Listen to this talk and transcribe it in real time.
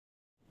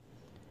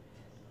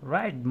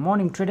Right,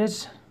 morning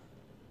traders.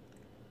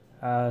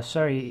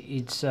 Sorry,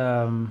 it's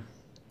right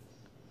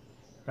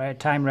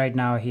time right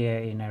now here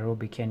in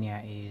Nairobi, Kenya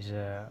is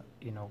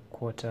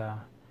quarter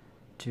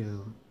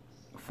to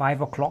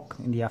 5 o'clock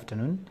in the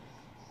afternoon,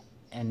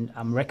 and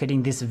I'm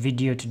recording this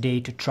video today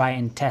to try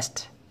and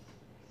test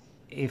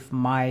if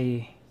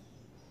my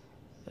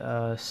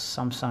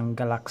Samsung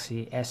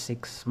Galaxy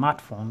S6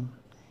 smartphone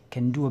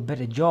can do a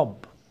better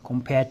job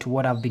compared to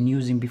what I've been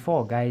using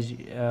before. Guys,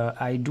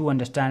 I do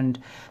understand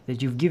that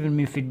you've given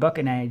me feedback,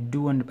 and I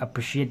do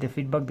appreciate the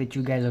feedback that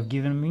you guys have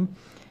given me.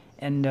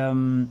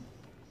 And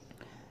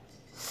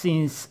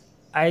since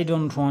I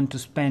don't want to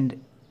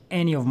spend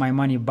any of my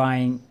money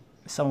buying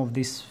some of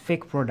these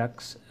fake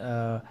products,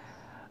 I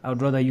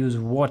would rather use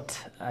what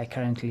I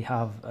currently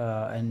have,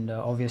 and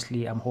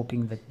obviously I'm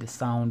hoping that the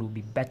sound will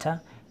be better,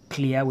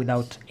 clear,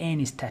 without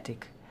any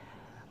static.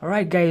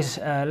 Alright guys,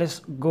 let's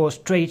go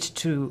straight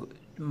to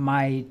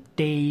my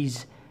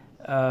day's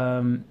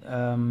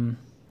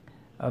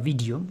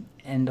video.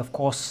 And of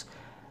course,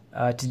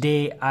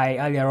 today I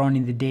earlier on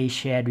in the day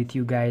shared with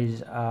you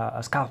guys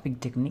a scalping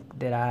technique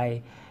that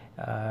I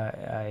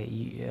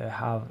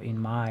have in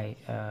my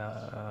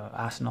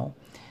arsenal,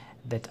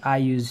 that I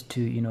use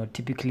to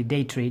typically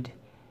day trade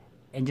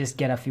and just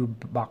get a few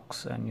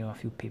bucks and a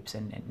few pips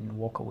and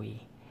walk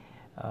away.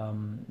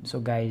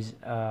 So guys,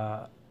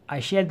 I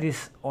shared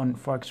this on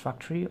Forex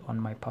Factory on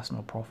my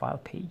personal profile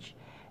page,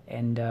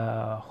 and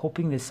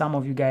hoping that some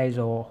of you guys,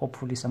 or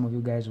hopefully some of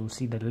you guys, will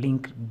see the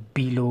link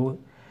below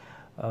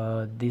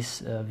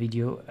this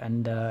video,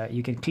 and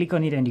you can click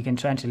on it and you can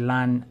try to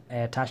learn,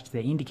 attach the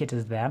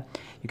indicators there.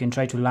 You can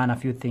try to learn a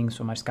few things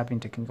from my scalping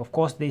technique. Of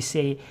course, they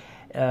say,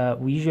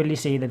 we usually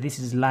say that this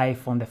is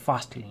live on the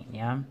fast lane.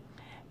 Yeah,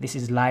 this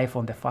is live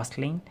on the fast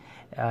lane.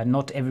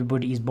 Not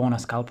everybody is born a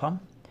scalper.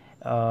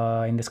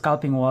 In the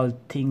scalping world,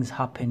 things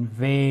happen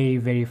very,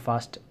 very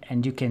fast,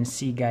 and you can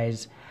see,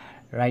 guys,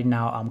 right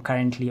now I'm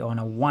currently on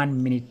a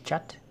 1 minute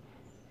chart.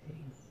 You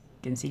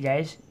can see,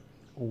 guys,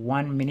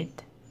 1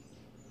 minute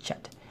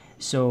chart.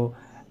 So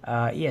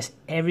yes,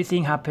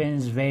 everything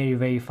happens very,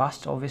 very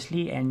fast,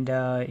 obviously, and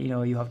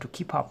you have to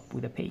keep up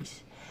with the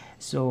pace.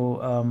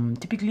 So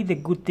typically the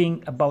good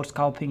thing about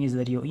scalping is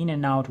that you're in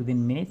and out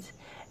within minutes,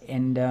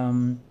 and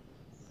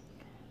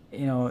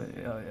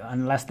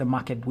unless the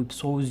market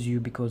whipsaws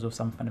you because of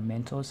some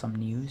fundamentals, some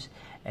news.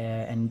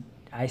 And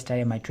I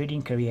started my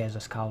trading career as a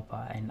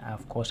scalper, and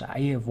of course I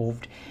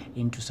evolved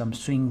into some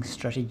swing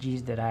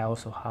strategies that I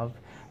also have,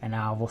 and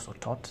I've also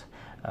taught,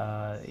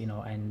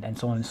 and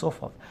so on and so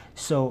forth.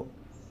 So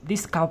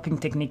this scalping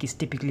technique is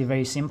typically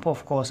very simple.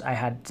 Of course, I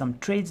had some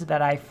trades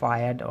that I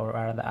fired, or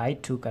rather I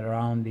took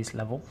around this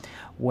level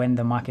when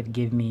the market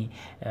gave me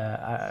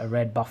a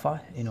red buffer.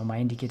 My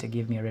indicator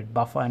gave me a red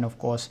buffer, and of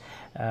course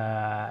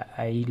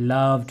I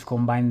love to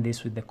combine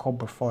this with the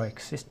Cobra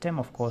Forex system.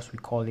 Of course, we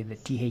call it the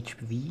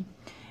THV,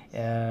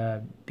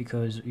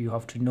 because you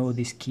have to know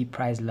these key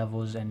price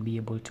levels and be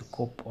able to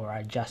cope or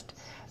adjust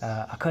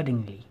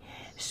accordingly.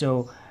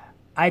 So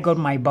I got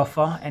my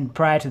buffer, and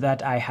prior to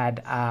that I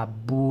had a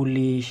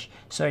bullish,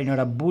 sorry, not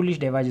a bullish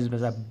divergence,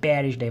 but a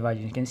bearish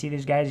divergence. You can see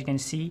this, guys, you can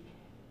see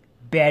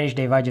bearish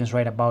divergence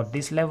right about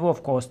this level.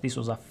 Of course, this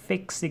was a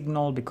fake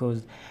signal,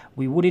 because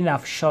we wouldn't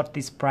have short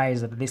this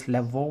price at this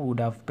level. We would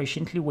have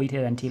patiently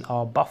waited until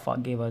our buffer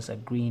gave us a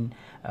green,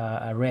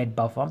 a red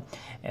buffer,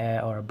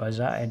 or a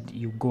buzzer, and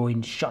you go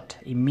in short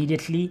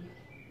immediately.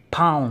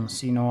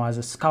 Pounce. As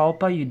a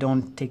scalper, you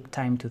don't take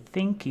time to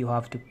think. You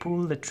have to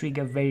pull the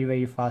trigger very,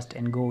 very fast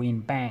and go in,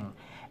 bang,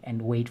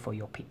 and wait for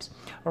your pips.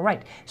 All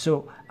right,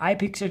 so I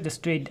pictured this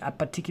trade at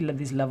particular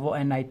this level,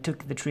 and I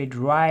took the trade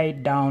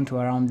right down to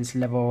around this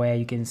level where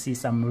you can see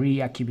some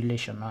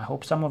reaccumulation. I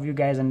hope some of you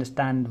guys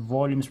understand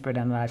volume spread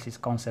analysis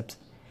concepts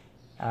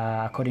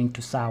according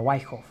to Sir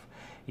Wyckoff.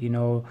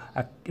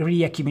 A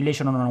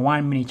reaccumulation on a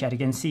 1 minute chart. You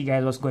can see,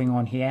 guys, what's going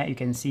on here. You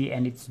can see,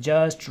 and it's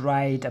just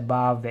right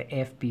above the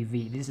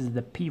FPV. This is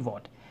the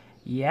pivot.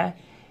 Yeah,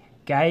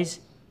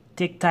 guys,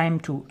 take time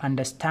to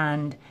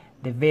understand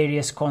the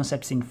various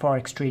concepts in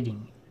forex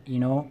trading,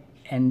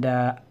 and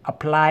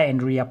apply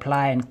and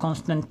reapply, and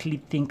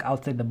constantly think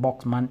outside the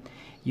box, man.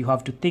 You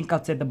have to think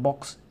outside the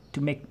box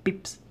to make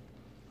pips.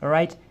 All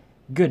right,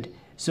 good.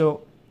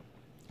 So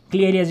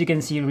clearly, as you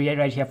can see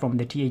right here from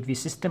the THV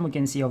system, we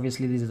can see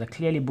obviously this is a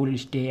clearly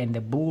bullish day, and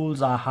the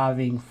bulls are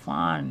having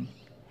fun,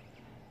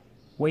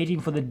 waiting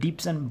for the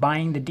dips and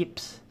buying the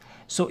dips.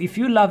 So if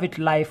you love it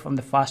live from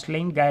the fast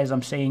lane, guys,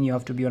 I'm saying you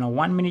have to be on a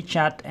 1 minute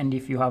chart, and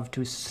if you have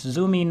to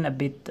zoom in a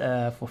bit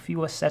for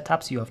fewer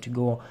setups, you have to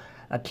go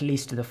at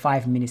least to the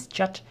 5 minutes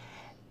chart,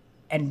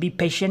 and be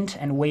patient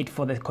and wait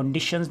for the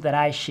conditions that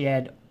I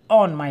shared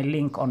on my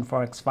link on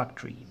Forex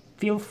Factory.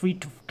 Feel free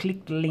to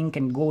click the link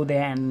and go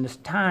there and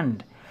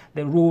understand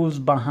the rules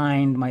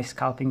behind my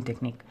scalping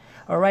technique.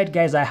 All right,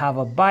 guys, I have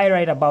a buy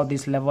right about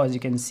this level. As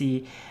you can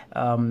see,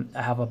 I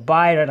have a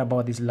buy right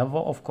about this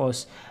level. Of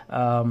course,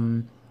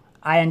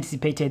 I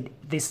anticipated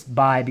this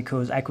buy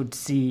because I could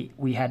see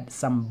we had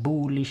some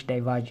bullish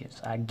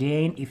divergence.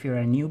 Again, if you're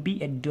a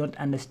newbie and don't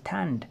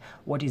understand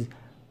what is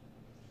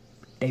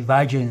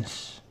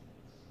divergence,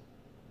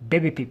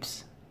 baby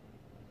pips.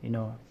 You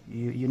know,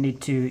 you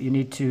need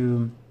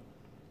to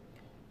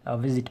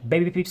visit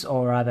baby pips,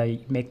 or rather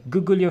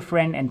Google your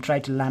friend and try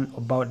to learn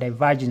about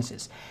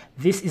divergences.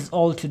 This is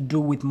all to do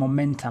with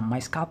momentum. My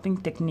scalping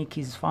technique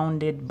is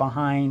founded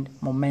behind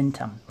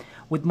momentum.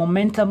 With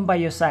momentum by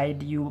your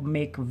side, you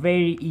make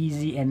very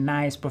easy and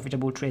nice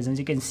profitable trades. As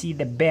you can see,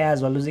 the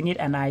bears were losing it,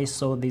 and I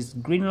saw this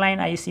green line.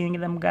 Are you seeing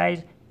them,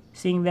 guys?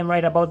 Seeing them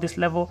right about this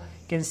level?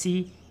 You can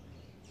see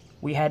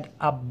we had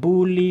a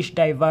bullish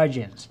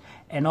divergence,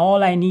 and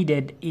all I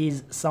needed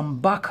is some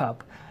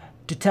backup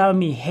to tell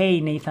me, hey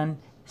Nathan,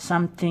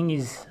 something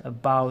is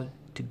about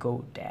to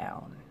go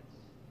down.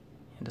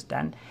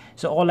 Understand?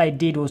 So all I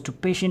did was to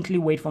patiently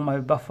wait for my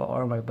buffer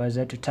or my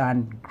buzzer to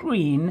turn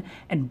green,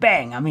 and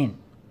bang, I'm in.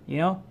 You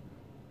know,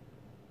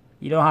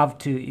 you don't have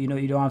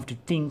to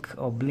think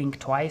or blink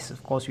twice.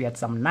 Of course, we had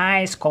some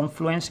nice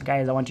confluence,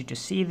 guys. I want you to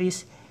see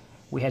this.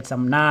 We had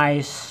some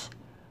nice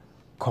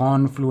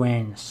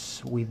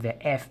confluence with the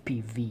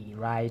FPV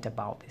right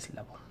about this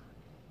level.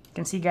 You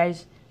can see,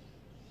 guys,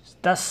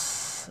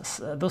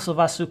 those of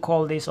us who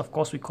call this, of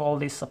course, we call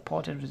this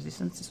support and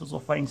resistance. This was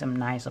offering some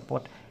nice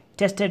support,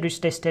 tested,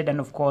 retested, and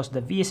of course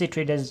the VSA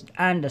traders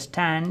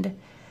understand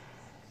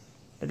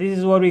that this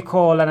is what we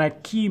call an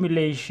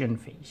accumulation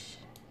phase,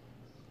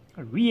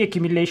 a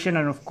reaccumulation,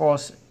 and of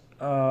course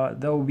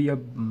there will be a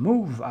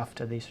move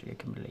after this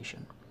reaccumulation.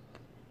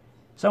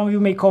 Some of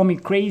you may call me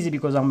crazy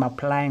because I'm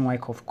applying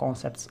Wyckoff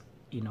concepts.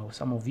 You know,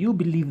 some of you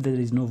believe there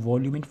is no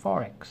volume in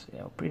Forex. You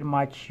know, pretty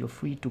much you're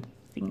free to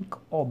think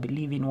or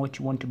believe in what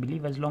you want to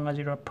believe, as long as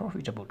you're a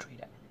profitable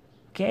trader.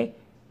 Okay?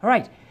 All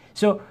right.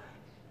 So,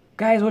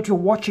 guys, what you're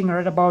watching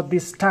right about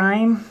this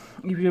time,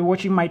 if you're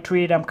watching my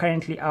trade, I'm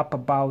currently up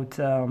about,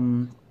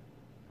 3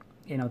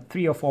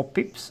 or 4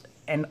 pips.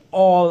 And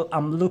all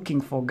I'm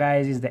looking for,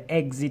 guys, is the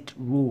exit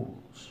rules.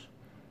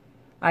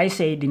 I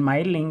said in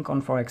my link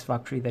on Forex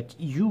Factory that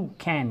you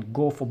can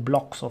go for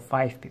blocks of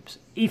 5 pips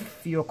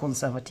if you're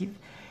conservative.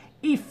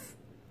 If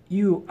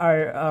you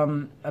are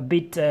a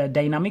bit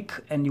dynamic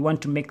and you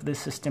want to make the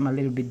system a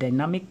little bit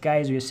dynamic,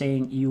 guys, we're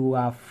saying you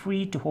are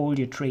free to hold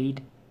your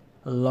trade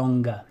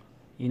longer,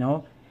 you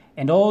know,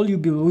 and all you'll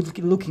be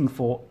looking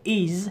for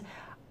is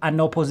an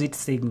opposite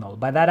signal.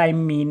 By that I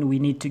mean we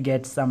need to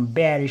get some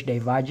bearish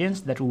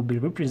divergence that will be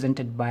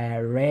represented by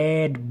a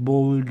red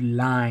bold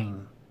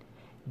line.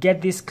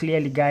 Get this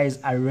clearly, guys,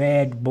 a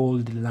red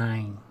bold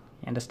line.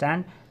 You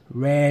understand?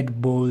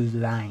 Red bold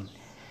line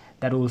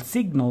that will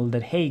signal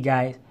that, hey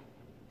guys,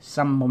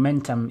 some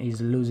momentum is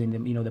losing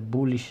them, the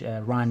bullish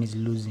run is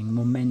losing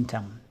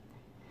momentum.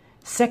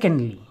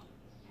 Secondly,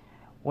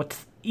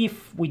 what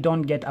if we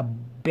don't get a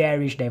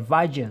bearish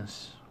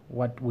divergence?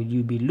 What will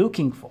you be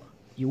looking for?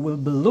 You will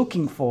be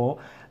looking for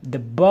the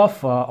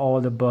buffer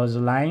or the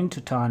buzzer line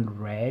to turn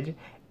red,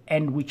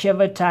 and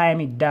whichever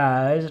time it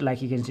does,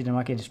 like you can see, the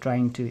market is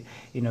trying to,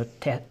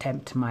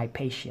 tempt my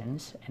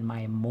patience and my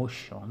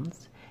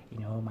emotions.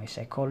 My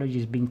psychology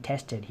is being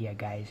tested here,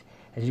 guys.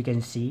 As you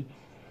can see,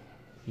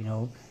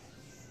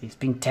 it's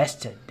being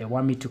tested. They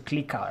want me to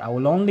click out. I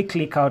will only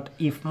click out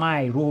if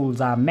my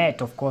rules are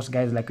met. Of course,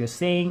 guys, like we're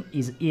saying,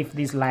 is if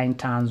this line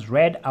turns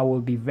red, I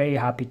will be very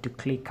happy to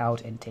click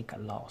out and take a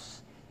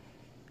loss.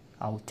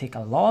 I will take a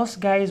loss,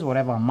 guys,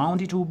 whatever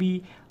amount it will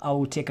be. I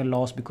will take a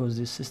loss because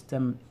the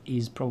system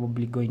is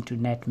probably going to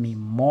net me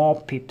more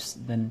pips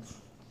than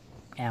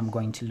I'm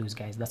going to lose,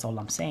 guys. That's all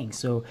I'm saying.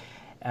 So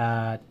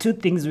 2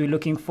 things we're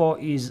looking for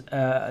is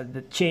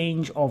the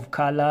change of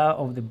color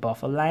of the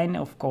buffer line,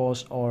 of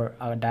course, or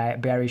a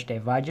bearish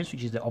divergence,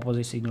 which is the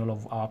opposite signal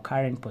of our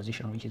current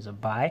position, which is a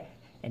buy.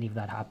 And if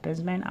that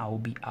happens, man, I will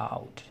be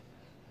out.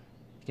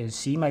 You can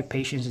see my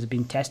patience is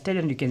being tested,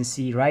 and you can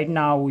see right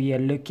now we are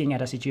looking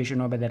at a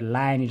situation where the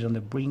line is on the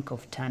brink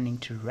of turning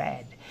to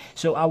red.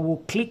 So I will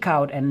click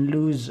out and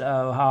lose,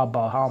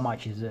 how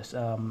much is this?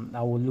 I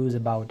will lose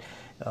about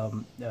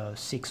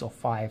 6 or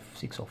 5,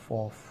 6 or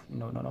 4,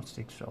 no, not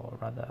 6, or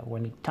rather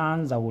when it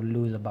turns I will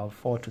lose about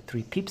 4 to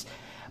 3 pips.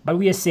 But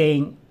we are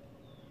saying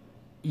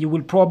you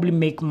will probably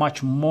make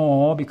much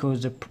more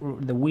because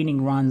the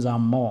winning runs are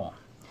more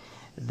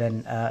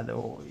than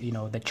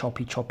the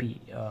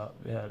choppy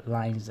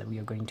lines that we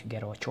are going to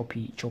get, or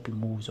choppy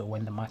moves, or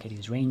when the market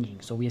is ranging.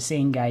 So we are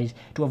saying, guys,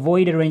 to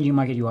avoid a ranging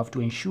market, you have to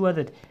ensure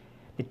that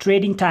the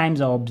trading times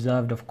are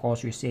observed. Of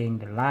course, we're saying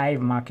the live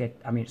market,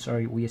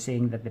 we are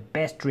saying that the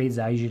best trades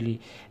are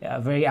usually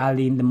very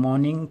early in the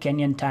morning.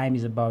 Kenyan time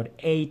is about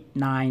 8,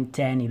 9,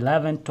 10,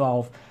 11,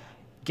 12.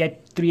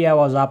 Get 3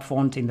 hours up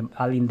front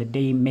early in the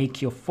day,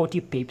 make your 40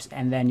 pips,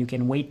 and then you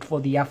can wait for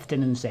the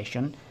afternoon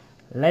session.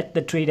 Let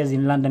the traders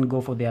in London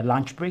go for their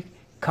lunch break,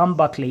 come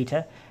back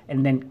later,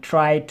 and then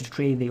try to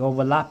trade the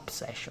overlap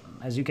session.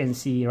 As you can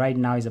see, right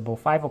now is about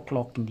 5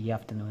 o'clock in the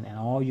afternoon, and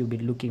all you'll be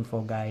looking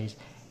for, guys,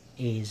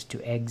 is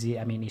to exit.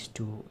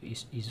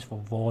 Is for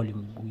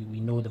volume. We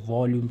know the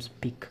volumes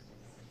peak,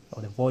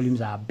 or the volumes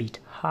are a bit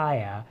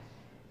higher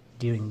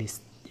during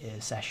these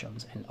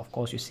sessions. And of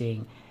course, you're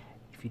saying,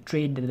 if if you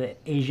trade the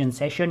Asian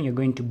session, you're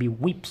going to be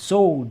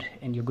whipsawed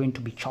and you're going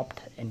to be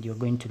chopped and you're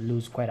going to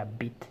lose quite a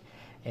bit.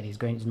 And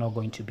it's not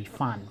going to be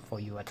fun for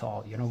you at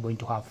all. You're not going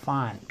to have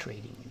fun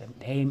trading.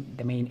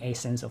 The main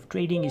essence of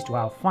trading is to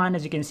have fun.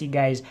 As you can see,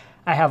 guys,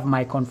 I have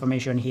my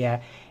confirmation here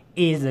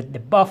is that the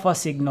buffer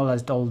signal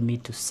has told me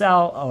to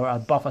sell, or a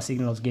buffer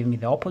signal has given me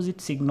the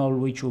opposite signal,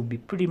 which will be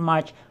pretty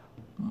much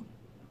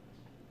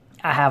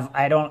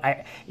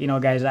you know,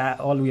 guys,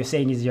 all we're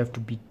saying is you have to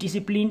be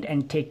disciplined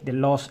and take the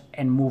loss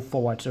and move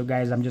forward. So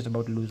guys, I'm just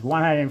about to lose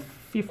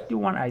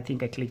 151. I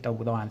think I clicked out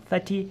with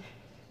 130.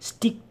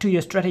 Stick to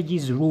your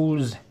strategies,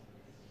 rules.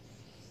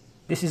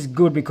 This is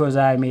good because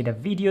I made a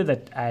video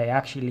that I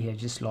actually have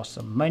just lost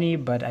some money,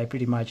 but I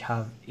pretty much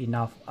have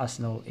enough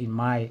arsenal in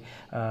my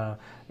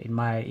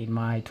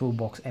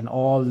toolbox, and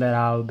all that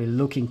I'll be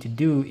looking to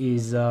do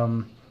is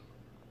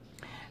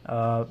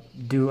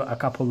do a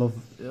couple of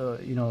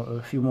you know,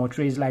 a few more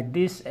trades like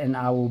this, and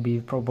I will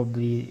be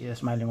probably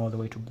smiling all the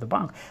way to the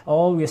bank.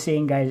 All we're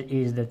saying, guys,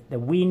 is that the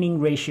winning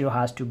ratio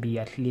has to be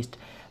at least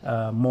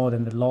more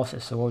than the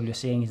losses. So all you're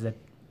saying is that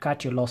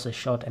cut your losses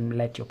short and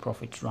let your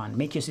profits run.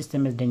 Make your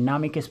system as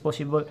dynamic as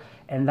possible,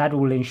 and that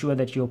will ensure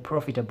that you're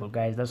profitable,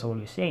 guys. That's all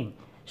you're saying.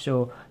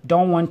 So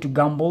don't want to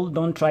gamble.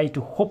 Don't try to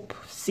hope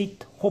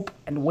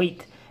and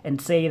wait and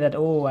say that,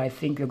 oh, I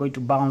think you're going to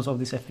bounce off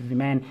this FPV.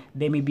 Man,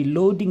 they may be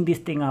loading this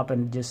thing up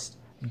and just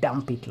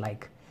dump it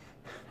like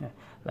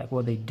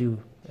what they do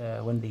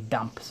when they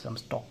dump some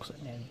stocks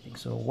and everything.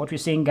 So what we're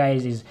saying,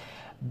 guys, is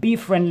be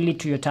friendly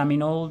to your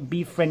terminal,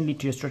 be friendly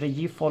to your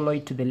strategy, follow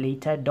it to the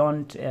later.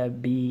 Don't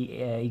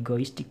be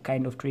egoistic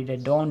kind of trader.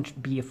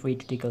 Don't be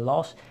afraid to take a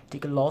loss.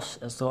 Take a loss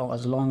as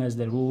long as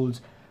the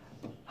rules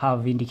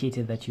have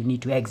indicated that you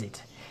need to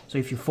exit. So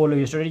if you follow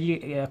your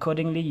strategy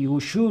accordingly, you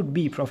should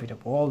be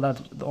profitable.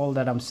 All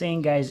that I'm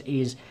saying, guys,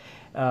 is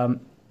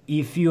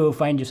if you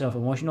find yourself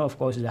emotional, of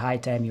course, it's a high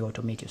time you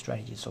automate your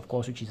strategies, of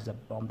course, which is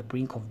on the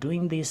brink of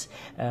doing this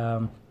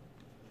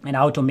and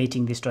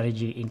automating this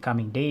strategy in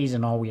coming days.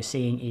 And all we're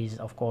saying is,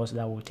 of course,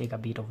 that will take a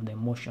bit of the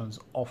emotions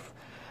off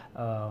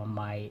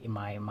my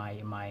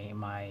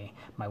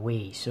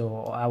way.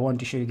 So I want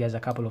to show you guys a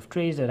couple of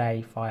trades that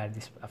I fired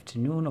this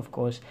afternoon. Of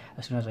course,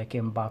 as soon as I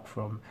came back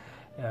from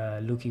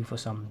looking for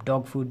some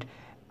dog food,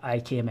 I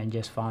came and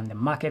just found the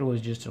market was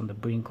just on the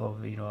brink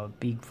of, you know, a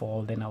big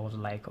fall. Then I was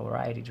like, all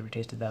right, it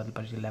retested that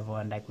particular level,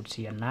 and I could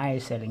see a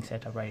nice selling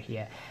setup right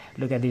here.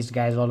 Look at this,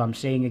 guys. All I'm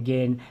saying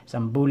again,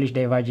 some bullish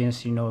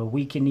divergence, you know,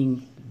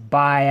 weakening.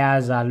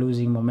 Buyers are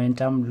losing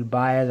momentum.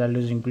 Buyers are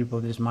losing grip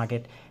of this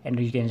market, and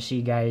you can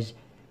see, guys,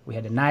 we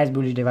had a nice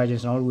bullish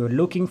divergence, and all we were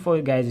looking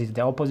for, guys, is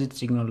the opposite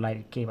signal. Like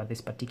it came at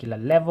this particular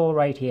level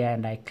right here,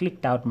 and I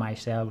clicked out my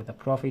sell with a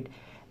profit,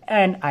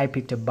 and I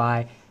picked a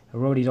buy. I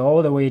rode it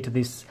all the way to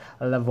this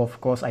level. Of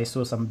course, I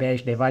saw some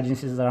bearish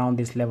divergences around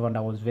this level, and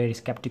I was very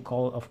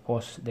skeptical. Of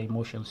course, the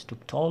emotions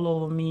took toll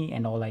over me,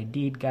 and all I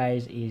did,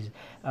 guys, is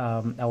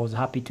I was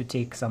happy to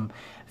take some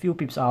few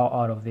pips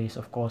out of this,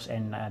 of course,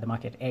 and the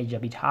market edged a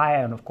bit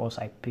higher, and of course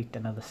I picked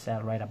another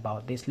sell right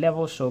about this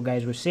level. So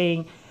guys, we're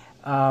saying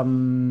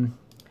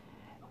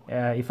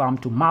if I'm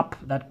to map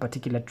that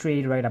particular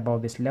trade right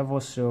about this level,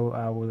 so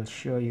I will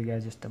show you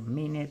guys just a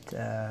minute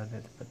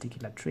the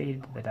particular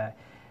trade that I.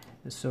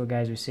 So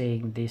guys, we're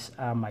saying these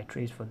are my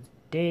trades for the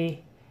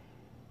day.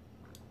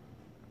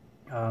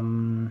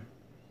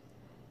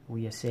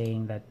 We are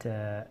saying that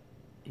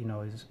you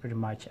know, it's pretty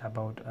much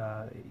about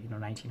you know,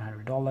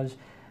 $1,900,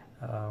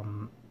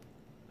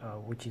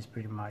 which is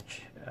pretty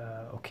much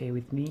okay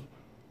with me.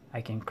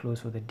 I can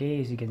close for the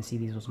day. As you can see,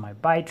 this was my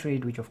buy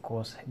trade, which of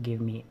course gave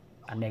me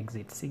an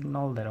exit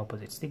signal, that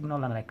opposite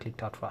signal, and I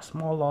clicked out for a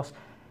small loss.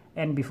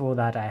 And before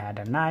that, I had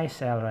a nice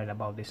sell right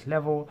about this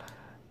level.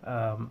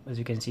 As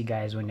you can see,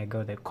 guys, when I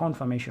got the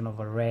confirmation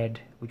of a red,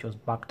 which was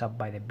backed up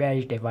by the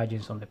bearish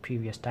divergence on the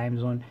previous time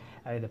zone,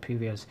 the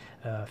previous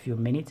few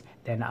minutes,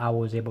 then I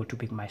was able to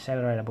pick my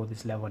sell right about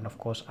this level. And of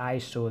course, I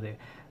saw the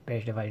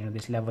bearish divergence of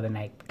this level, then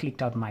I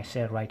clicked out my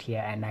sell right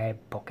here, and I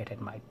pocketed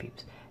my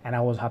pips, and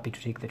I was happy to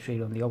take the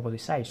trade on the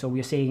opposite side. So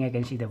we're saying, I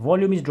can see the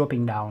volume is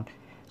dropping down,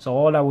 so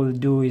all I will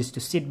do is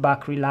to sit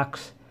back,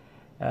 relax,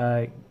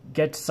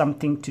 get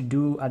something to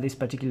do at this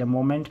particular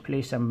moment,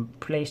 play some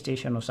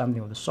PlayStation or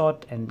something of the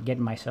sort, and get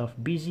myself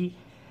busy,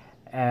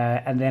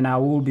 and then I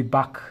will be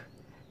back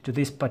to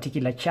this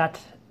particular chat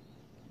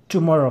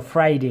tomorrow,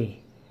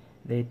 Friday,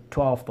 the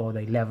 12th or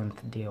the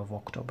 11th day of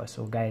October.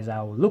 So guys,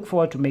 I will look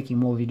forward to making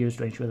more videos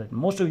to ensure that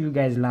most of you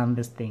guys learn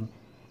this thing,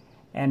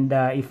 and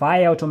if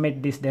I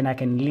automate this, then I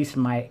can list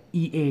my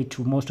EA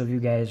to most of you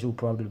guys who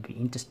probably be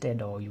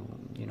interested, or you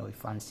know,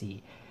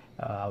 fancy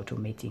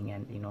automating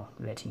and, you know,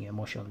 letting your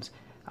emotions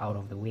out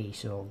of the way.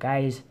 So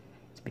guys,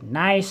 it's been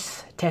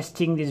nice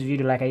testing this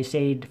video. Like I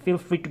said, feel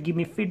free to give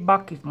me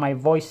feedback if my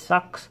voice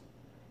sucks.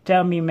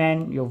 Tell me,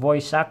 man, your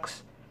voice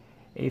sucks.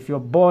 If you're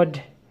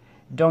bored,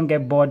 don't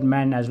get bored,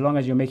 man. As long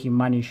as you're making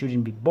money, you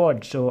shouldn't be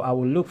bored. So I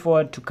will look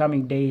forward to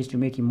coming days to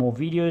making more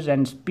videos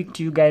and speak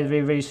to you guys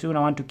very, very soon.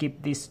 I want to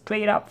keep this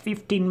straight up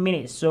 15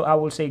 minutes. So I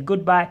will say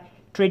goodbye,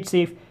 trade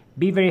safe,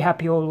 be very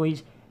happy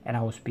always, and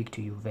I will speak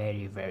to you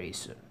very, very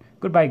soon.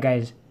 Goodbye,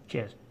 guys.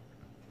 Cheers.